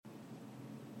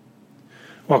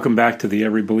Welcome back to the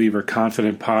Every Believer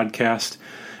Confident podcast.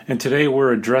 And today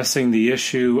we're addressing the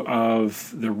issue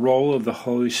of the role of the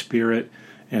Holy Spirit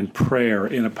and prayer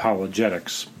in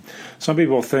apologetics. Some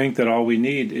people think that all we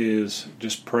need is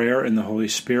just prayer and the Holy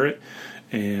Spirit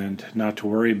and not to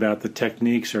worry about the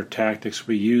techniques or tactics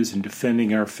we use in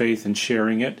defending our faith and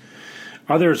sharing it.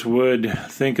 Others would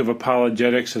think of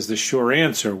apologetics as the sure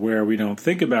answer, where we don't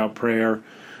think about prayer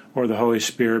or the Holy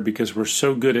Spirit because we're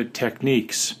so good at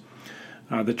techniques.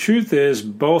 The truth is,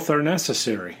 both are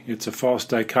necessary. It's a false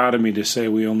dichotomy to say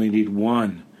we only need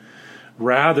one.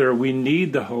 Rather, we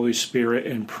need the Holy Spirit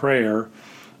and prayer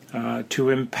to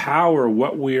empower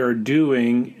what we are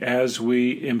doing as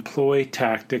we employ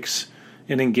tactics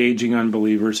in engaging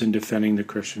unbelievers in defending the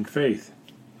Christian faith.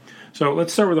 So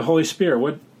let's start with the Holy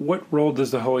Spirit. What role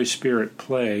does the Holy Spirit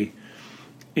play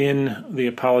in the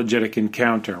apologetic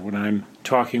encounter when I'm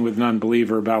talking with an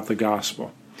unbeliever about the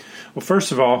gospel? Well,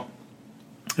 first of all,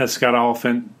 as Scott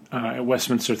Oliphant at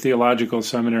Westminster Theological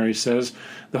Seminary says,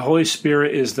 the Holy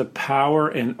Spirit is the power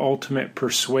and ultimate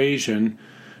persuasion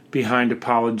behind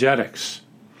apologetics.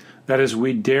 That is,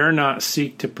 we dare not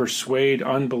seek to persuade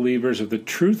unbelievers of the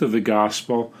truth of the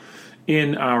gospel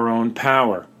in our own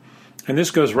power. And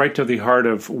this goes right to the heart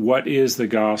of what is the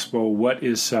gospel, what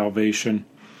is salvation.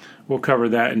 We'll cover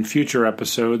that in future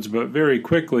episodes, but very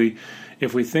quickly,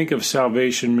 if we think of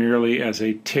salvation merely as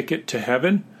a ticket to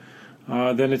heaven,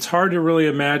 then it's hard to really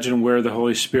imagine where the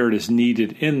Holy Spirit is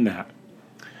needed in that.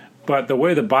 But the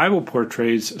way the Bible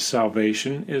portrays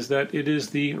salvation is that it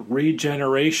is the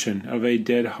regeneration of a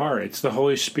dead heart. It's the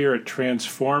Holy Spirit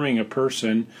transforming a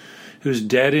person who's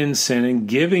dead in sin and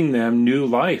giving them new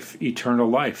life, eternal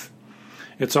life.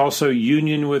 It's also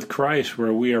union with Christ,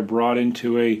 where we are brought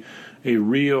into a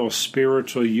real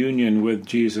spiritual union with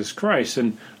Jesus Christ.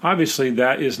 And obviously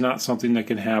that is not something that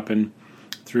can happen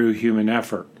through human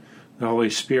effort. The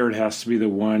Holy Spirit has to be the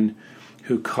one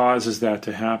who causes that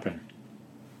to happen.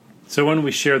 So when we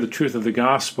share the truth of the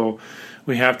gospel,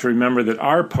 we have to remember that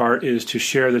our part is to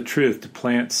share the truth, to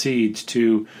plant seeds,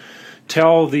 to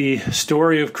tell the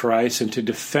story of Christ and to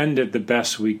defend it the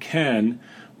best we can,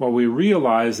 while we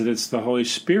realize that it's the Holy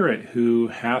Spirit who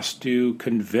has to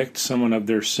convict someone of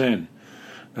their sin.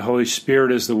 The Holy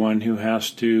Spirit is the one who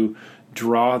has to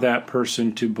draw that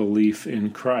person to belief in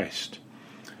Christ.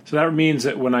 So that means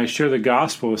that when I share the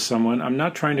gospel with someone, I'm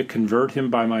not trying to convert him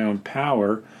by my own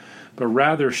power, but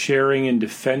rather sharing and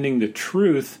defending the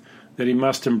truth that he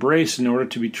must embrace in order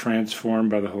to be transformed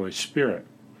by the Holy Spirit.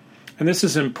 And this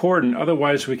is important,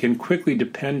 otherwise we can quickly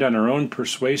depend on our own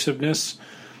persuasiveness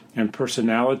and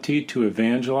personality to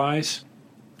evangelize.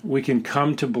 We can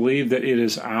come to believe that it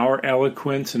is our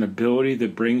eloquence and ability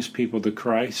that brings people to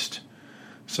Christ.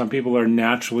 Some people are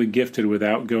naturally gifted with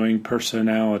outgoing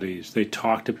personalities. They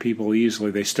talk to people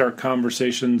easily. They start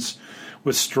conversations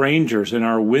with strangers and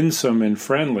are winsome and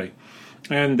friendly.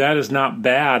 And that is not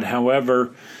bad.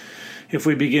 However, if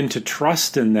we begin to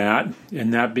trust in that,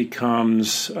 and that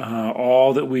becomes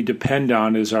all that we depend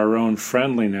on is our own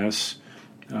friendliness,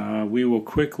 we will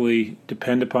quickly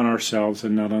depend upon ourselves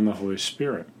and not on the Holy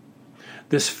Spirit.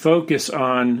 This focus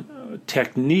on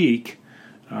technique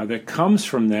that comes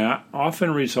from that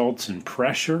often results in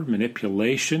pressure,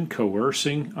 manipulation,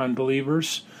 coercing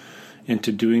unbelievers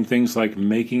into doing things like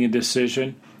making a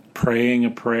decision, praying a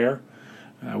prayer.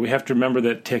 We have to remember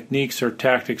that techniques or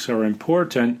tactics are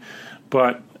important,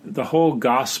 but the whole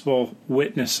gospel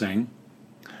witnessing,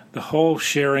 the whole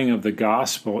sharing of the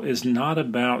gospel is not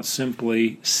about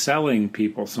simply selling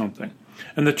people something.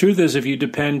 And the truth is, if you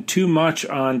depend too much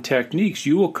on techniques,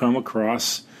 you will come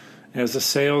across as a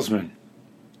salesman.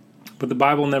 But the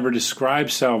Bible never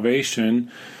describes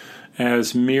salvation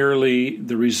as merely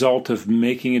the result of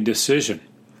making a decision.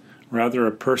 Rather,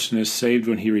 a person is saved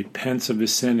when he repents of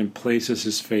his sin and places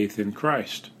his faith in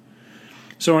Christ.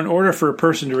 So in order for a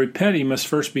person to repent, he must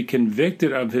first be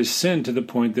convicted of his sin to the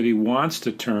point that he wants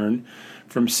to turn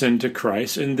from sin to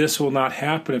Christ. And this will not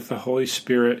happen if the Holy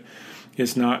Spirit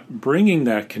is not bringing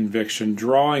that conviction,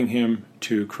 drawing him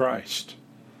to Christ.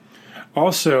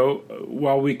 Also,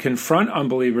 while we confront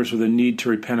unbelievers with a need to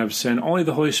repent of sin, only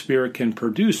the Holy Spirit can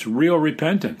produce real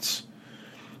repentance.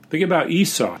 Think about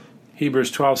Esau.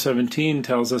 Hebrews 12:17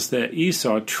 tells us that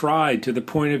Esau tried to the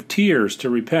point of tears to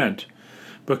repent,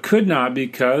 but could not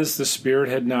because the Spirit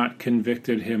had not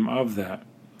convicted him of that.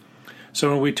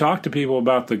 So when we talk to people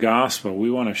about the gospel,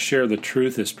 we want to share the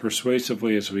truth as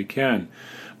persuasively as we can.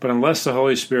 But unless the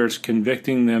Holy Spirit's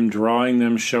convicting them, drawing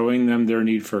them, showing them their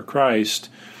need for Christ,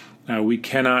 we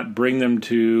cannot bring them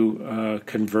to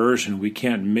conversion. We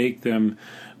can't make them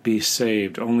be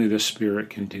saved. Only the Spirit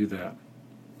can do that.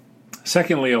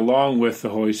 Secondly, along with the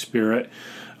Holy Spirit,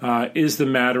 is the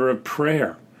matter of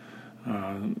prayer.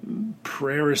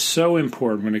 Prayer is so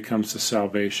important when it comes to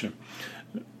salvation.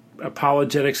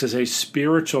 Apologetics is a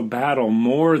spiritual battle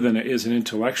more than it is an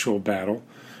intellectual battle,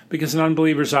 because an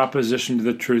unbeliever's opposition to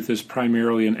the truth is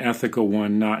primarily an ethical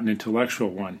one, not an intellectual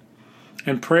one.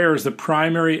 And prayer is the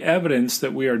primary evidence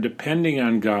that we are depending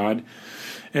on God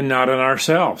and not on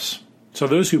ourselves. So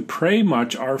those who pray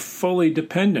much are fully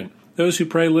dependent. Those who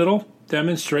pray little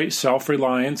demonstrate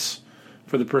self-reliance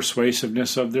for the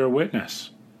persuasiveness of their witness.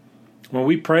 When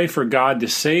we pray for God to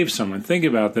save someone, think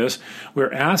about this,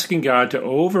 we're asking God to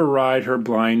override her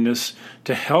blindness,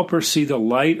 to help her see the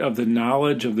light of the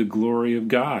knowledge of the glory of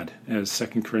God, as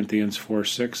 2 Corinthians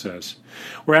 4:6 says.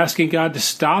 We're asking God to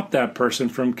stop that person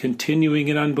from continuing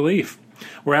in unbelief.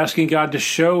 We're asking God to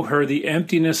show her the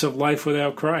emptiness of life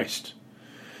without Christ.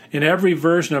 In every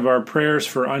version of our prayers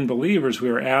for unbelievers, we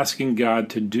are asking God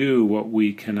to do what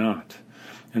we cannot.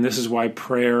 And this is why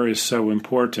prayer is so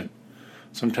important.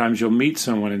 Sometimes you'll meet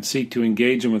someone and seek to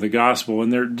engage them with the gospel,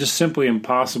 and they're just simply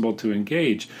impossible to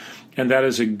engage. And that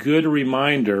is a good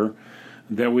reminder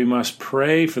that we must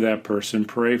pray for that person,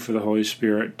 pray for the Holy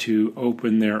Spirit to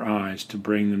open their eyes, to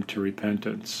bring them to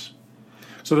repentance.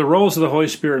 So the roles of the Holy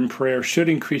Spirit in prayer should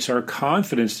increase our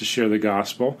confidence to share the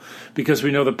gospel, because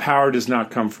we know the power does not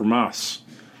come from us.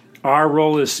 Our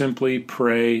role is simply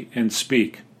pray and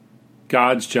speak.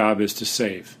 God's job is to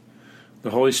save. The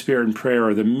Holy Spirit and prayer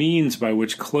are the means by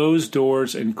which closed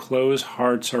doors and closed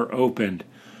hearts are opened,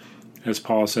 as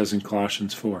Paul says in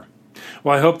Colossians 4.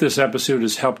 Well, I hope this episode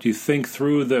has helped you think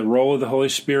through the role of the Holy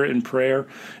Spirit in prayer,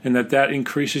 and that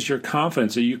increases your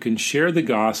confidence that you can share the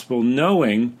gospel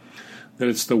knowing that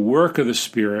it's the work of the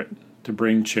Spirit to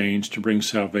bring change, to bring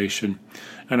salvation,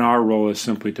 and our role is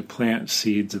simply to plant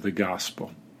seeds of the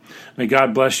gospel. May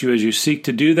God bless you as you seek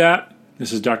to do that.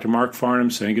 This is Dr. Mark Farnham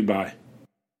saying goodbye.